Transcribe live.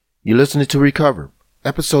You're listening to Recover,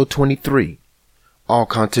 episode 23. All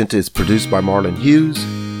content is produced by Marlon Hughes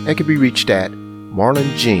and can be reached at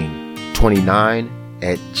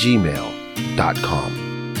marlonjean29@gmail.com.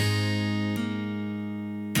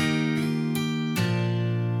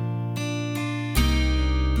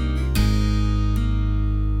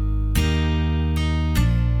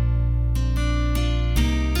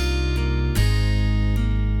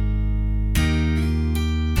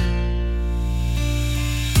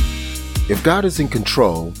 If God is in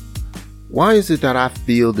control, why is it that I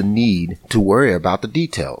feel the need to worry about the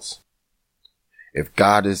details? If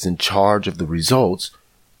God is in charge of the results,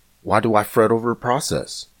 why do I fret over the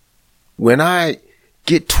process? When I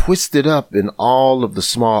get twisted up in all of the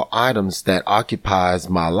small items that occupies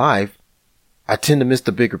my life, I tend to miss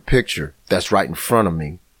the bigger picture that's right in front of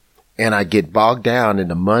me, and I get bogged down in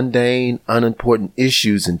the mundane, unimportant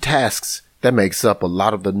issues and tasks that makes up a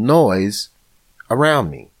lot of the noise around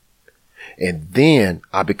me. And then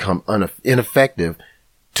I become ineffective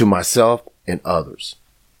to myself and others.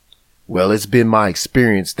 Well, it's been my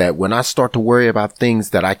experience that when I start to worry about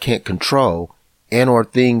things that I can't control and or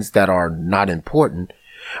things that are not important,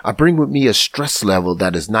 I bring with me a stress level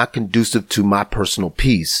that is not conducive to my personal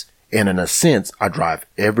peace. And in a sense, I drive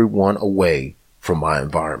everyone away from my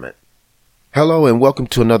environment. Hello and welcome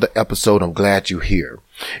to another episode. I'm glad you're here.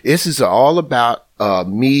 This is all about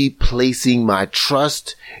me placing my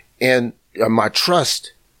trust in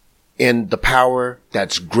the power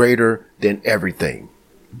that's greater than everything,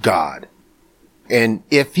 God. And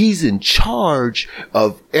if he's in charge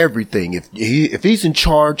of everything, if he's in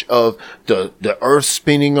charge of the earth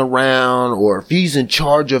spinning around, or if he's in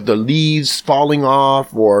charge of the leaves falling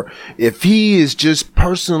off, or if he is just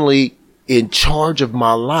personally in charge of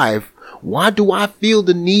my life, why do I feel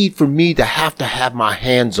the need for me to have my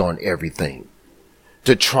hands on everything?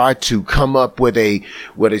 To try to come up with a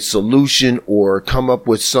solution or come up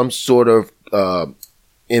with some sort of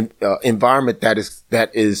environment that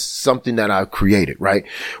is something that I've created, right?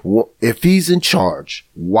 If he's in charge,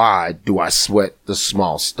 why do I sweat the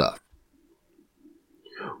small stuff?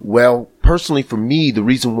 Well, personally for me, the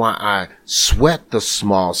reason why I sweat the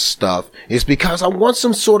small stuff is because I want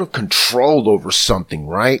some sort of control over something,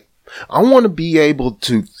 right? I want to be able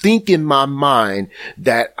to think in my mind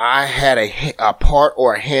that I had a part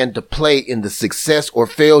or a hand to play in the success or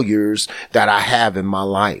failures that I have in my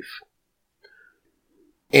life.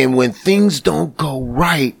 And when things don't go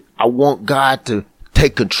right, I want God to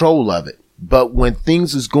take control of it. But when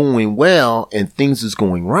things is going well and things is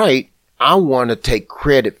going right, I want to take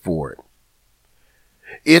credit for it.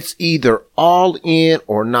 It's either all in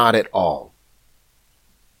or not at all.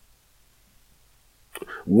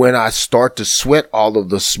 When I start to sweat all of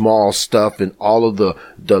the small stuff and all of the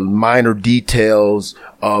minor details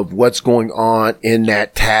of what's going on in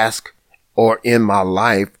that task or in my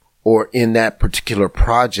life or in that particular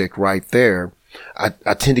project right there,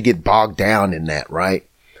 I tend to get bogged down in that, right?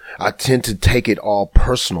 I tend to take it all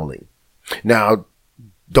personally. Now,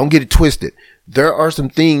 don't get it twisted. There are some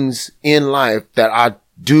things in life that I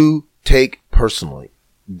do take personally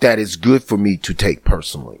that is good for me to take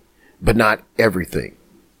personally, but not everything.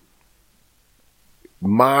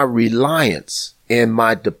 My reliance and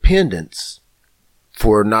my dependence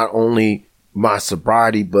for not only my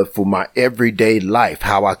sobriety, but for my everyday life,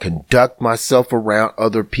 how I conduct myself around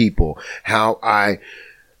other people, how I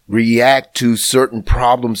react to certain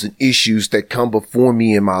problems and issues that come before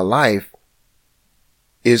me in my life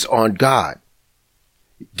is on God.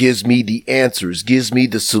 Gives me the answers, gives me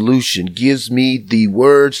the solution, gives me the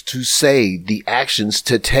words to say, the actions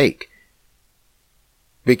to take.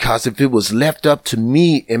 Because if it was left up to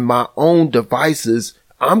me and my own devices,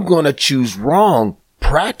 I'm going to choose wrong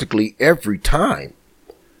practically every time.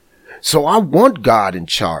 So I want God in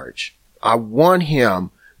charge. I want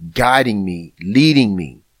him guiding me, leading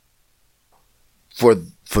me. For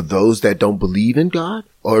those that don't believe in God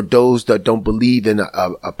or those that don't believe in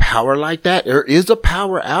a power like that, there is a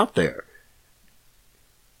power out there.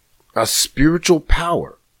 A spiritual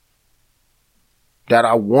power that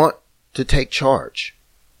I want to take charge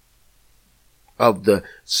of the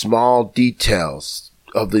small details,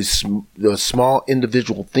 of the small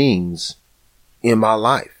individual things in my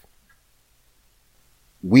life.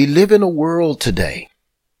 We live in a world today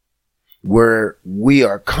where we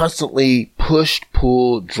are constantly pushed,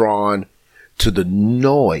 pulled, drawn to the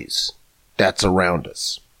noise that's around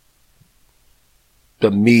us. The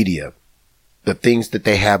media, the things that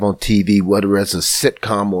they have on TV, whether it's a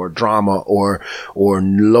sitcom or drama or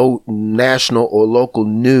national or local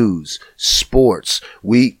news, sports,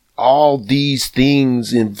 all these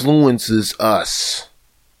things influences us.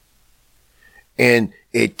 And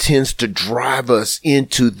it tends to drive us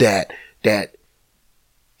into that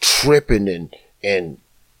tripping and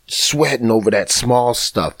sweating over that small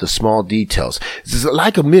stuff, the small details.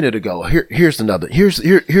 Like a minute ago, here's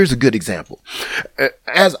a good example.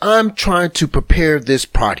 As I'm trying to prepare this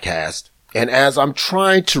podcast, and as I'm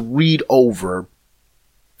trying to read over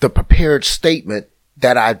the prepared statement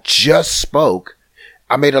that I just spoke,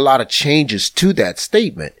 I made a lot of changes to that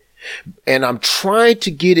statement, and I'm trying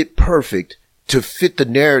to get it perfect to fit the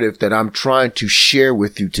narrative that I'm trying to share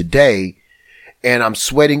with you today. And I'm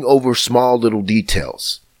sweating over small little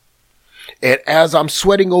details. And as I'm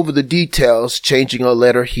sweating over the details, changing a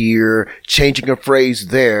letter here, changing a phrase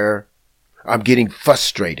there, I'm getting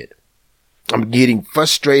frustrated.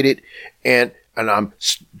 And I'm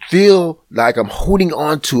feel like I'm holding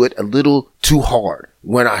on to it a little too hard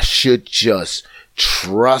when I should just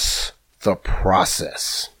trust the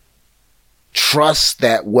process. Trust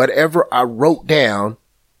that whatever I wrote down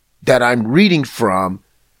that I'm reading from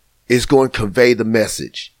is going to convey the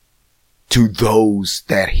message to those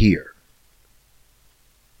that hear.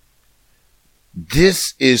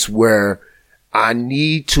 This is where I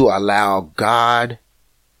need to allow God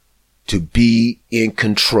to be in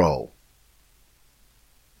control.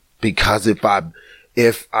 Because if I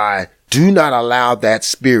do not allow that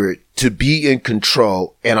spirit to be in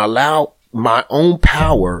control and allow my own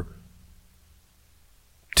power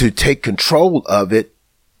to take control of it,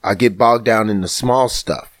 I get bogged down in the small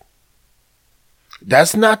stuff.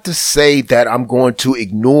 That's not to say that I'm going to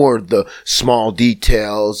ignore the small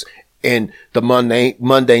details and the mundane.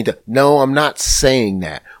 No, I'm not saying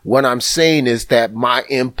that. What I'm saying is that my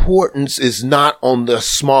importance is not on the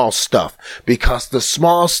small stuff, because the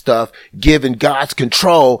small stuff, given God's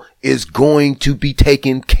control, is going to be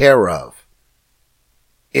taken care of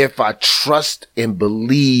if I trust and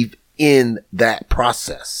believe in that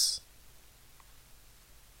process.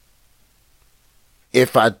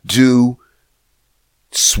 If I do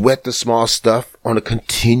sweat the small stuff on a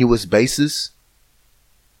continuous basis,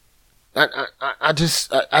 I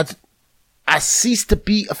cease to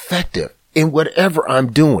be effective in whatever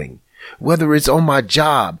I'm doing, whether it's on my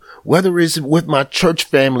job, whether it's with my church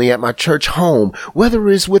family at my church home, whether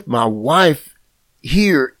it's with my wife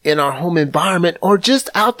here in our home environment, or just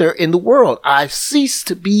out there in the world. I cease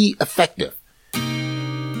to be effective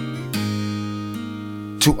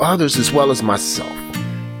to others as well as myself.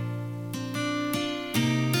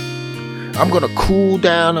 I'm going to cool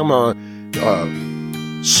down. I'm going to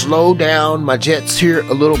slow down my jets here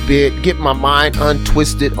a little bit, get my mind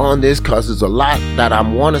untwisted on this, because there's a lot that I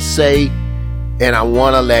want to say, and I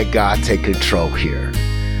want to let God take control here.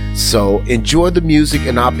 So enjoy the music,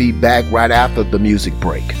 and I'll be back right after the music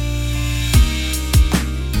break.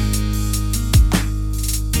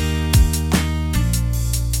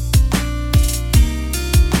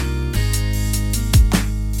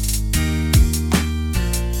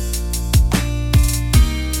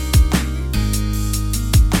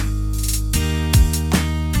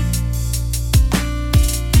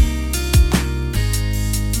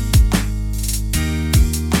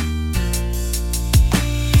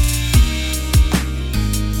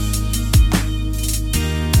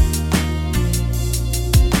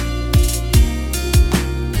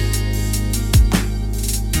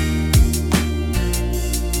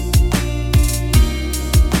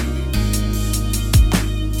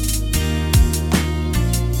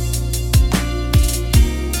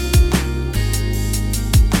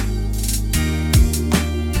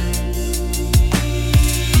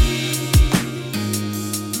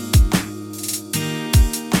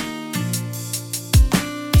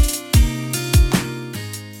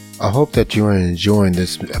 I hope that you are enjoying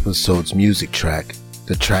this episode's music track.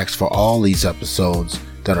 The tracks for all these episodes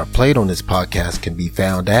that are played on this podcast can be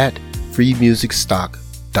found at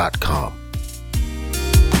freemusicstock.com.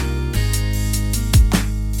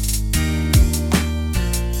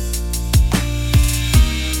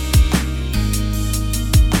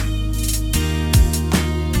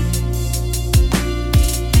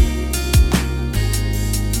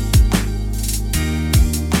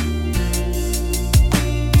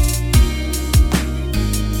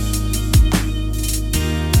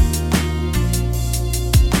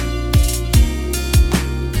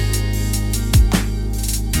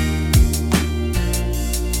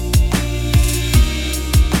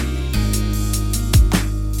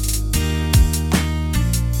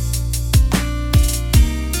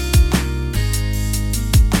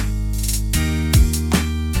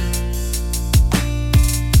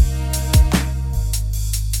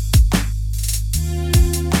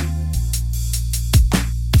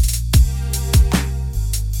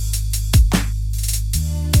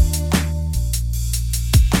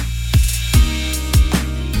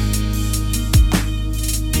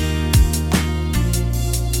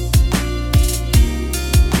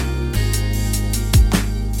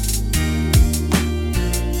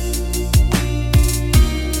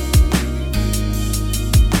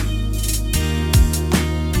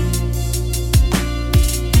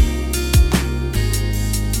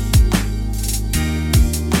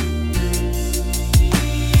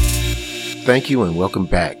 thank you, and welcome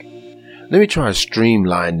back. Let me try to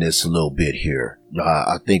streamline this a little bit here.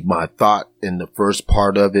 I think my thought in the first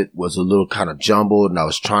part of it was a little kind of jumbled, and I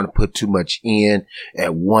was trying to put too much in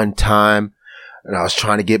at one time, and I was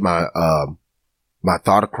trying to get my my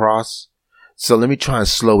thought across. So let me try and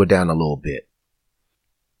slow it down a little bit.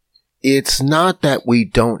 It's not that we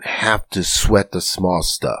don't have to sweat the small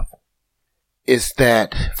stuff. It's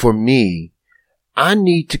that for me, I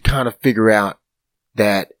need to kind of figure out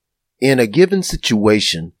that in a given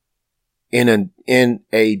situation, in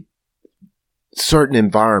a certain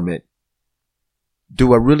environment,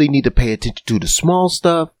 do I really need to pay attention to the small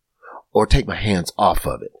stuff or take my hands off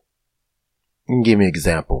of it? Give me an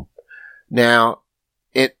example. Now,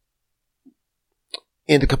 in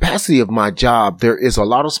the capacity of my job, there is a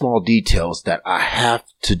lot of small details that I have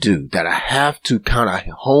to do, that I have to kind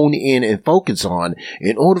of hone in and focus on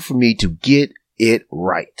in order for me to get it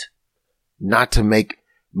right. Not to make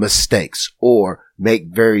mistakes or make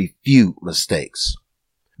very few mistakes.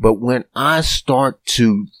 But when I start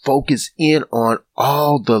to focus in on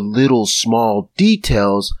all the little small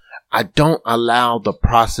details, I don't allow the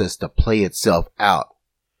process to play itself out.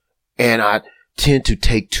 And I tend to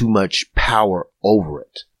take too much power over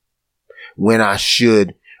it, when I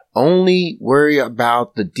should only worry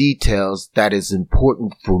about the details that is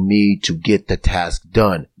important for me to get the task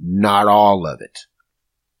done, not all of it.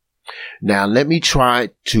 Now, let me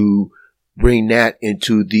try to bring that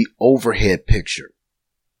into the overhead picture.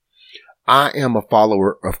 I am a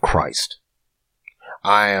follower of Christ.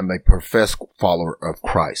 I am a professed follower of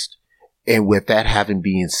Christ. And with that having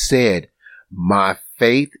been said, my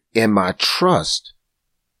faith and my trust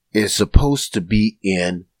is supposed to be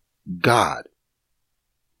in God.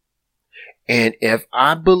 And if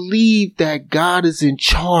I believe that God is in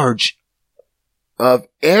charge of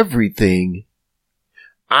everything,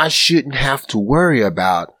 I shouldn't have to worry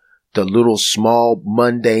about the little small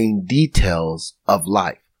mundane details of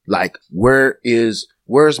life. Like, where's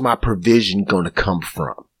my provision going to come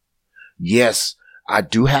from? Yes, I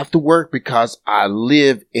do have to work because I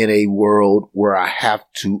live in a world where I have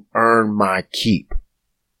to earn my keep.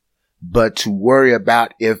 But to worry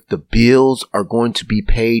about if the bills are going to be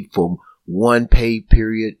paid from one pay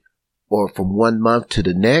period or from 1 month to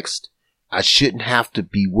the next, I shouldn't have to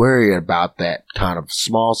be worried about that kind of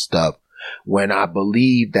small stuff when I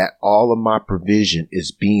believe that all of my provision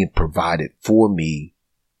is being provided for me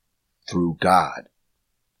through God.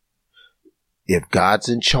 If God's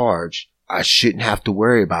in charge, I shouldn't have to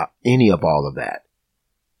worry about any of all of that.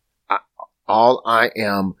 All I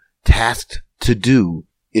am tasked to do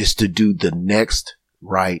is to do the next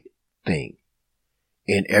right thing.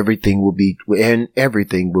 And everything will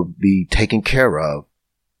be taken care of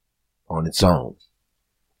on its own.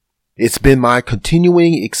 It's been my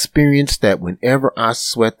continuing experience that whenever I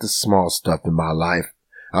sweat the small stuff in my life,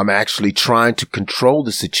 I'm actually trying to control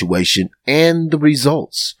the situation and the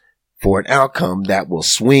results for an outcome that will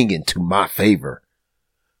swing into my favor.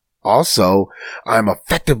 Also, I'm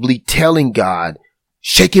effectively telling God,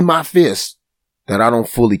 shaking my fist, that I don't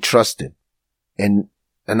fully trust him. And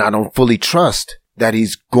I don't fully trust that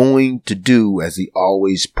he's going to do as he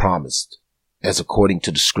always promised, as according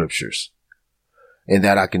to the scriptures, and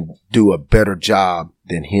that I can do a better job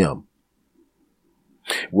than him.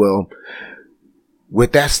 Well,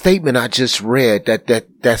 with that statement I just read,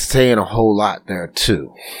 that's saying a whole lot there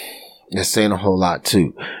too. It's saying a whole lot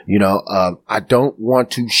too. I don't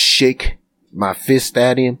want to shake my fist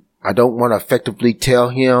at him. I don't want to effectively tell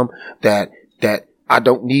him that I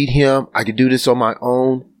don't need him. I can do this on my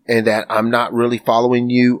own, and that I'm not really following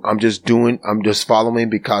you. I'm just following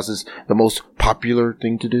because it's the most popular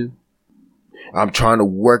thing to do. I'm trying to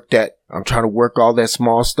work all that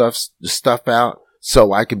small stuff out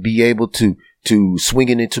so I can be able to swing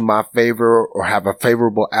it into my favor or have a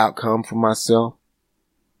favorable outcome for myself.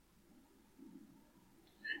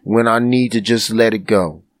 When I need to just let it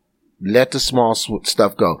go. Let the small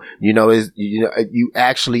stuff go. You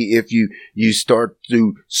actually, if you start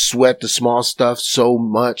to sweat the small stuff so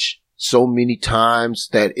many times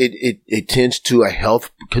that it tends to a health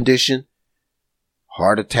condition,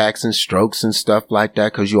 heart attacks and strokes and stuff like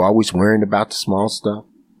that, because you're always worrying about the small stuff.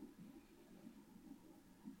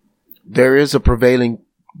 There is a prevailing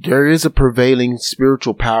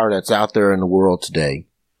spiritual power that's out there in the world today.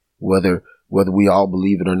 Whether we all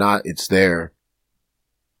believe it or not, it's there.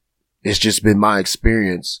 It's just been my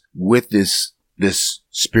experience with this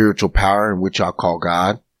spiritual power, in which I call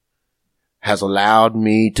God, has allowed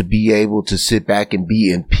me to be able to sit back and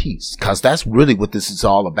be in peace. Cause that's really what this is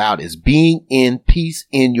all about, is being in peace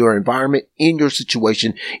in your environment, in your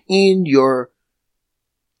situation, in your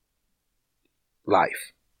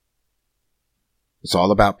life. It's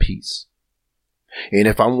all about peace. And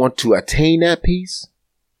if I want to attain that peace,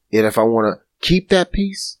 and if I want to keep that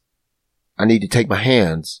peace, I need to take my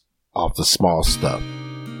hands off the small stuff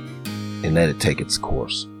and let it take its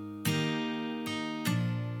course.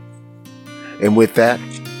 And with that,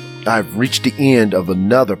 I've reached the end of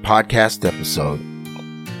another podcast episode.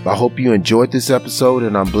 I hope you enjoyed this episode,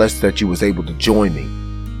 and I'm blessed that you was able to join me.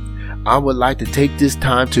 I would like to take this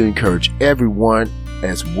time to encourage everyone,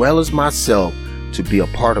 as well as myself, to be a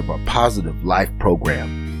part of a Positive Life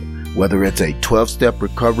program. Whether it's a 12-step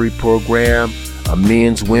recovery program, a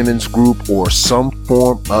men's, women's group, or some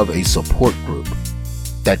form of a support group,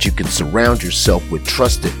 that you can surround yourself with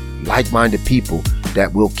trusted, like-minded people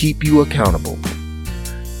that will keep you accountable.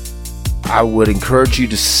 I would encourage you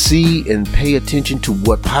to see and pay attention to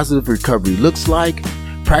what positive recovery looks like,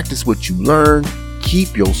 practice what you learn,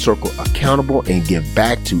 keep your circle accountable, and give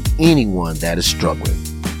back to anyone that is struggling.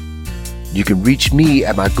 You can reach me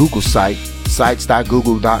at my Google site,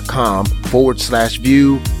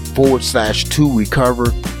 sites.google.com/view/to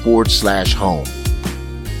recover/home.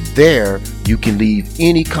 There, you can leave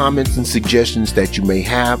any comments and suggestions that you may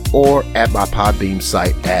have, or at my Podbean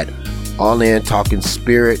site at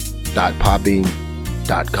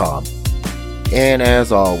allintalkingspirit.podbean.com. And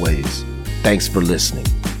as always, thanks for listening.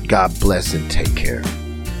 God bless and take care.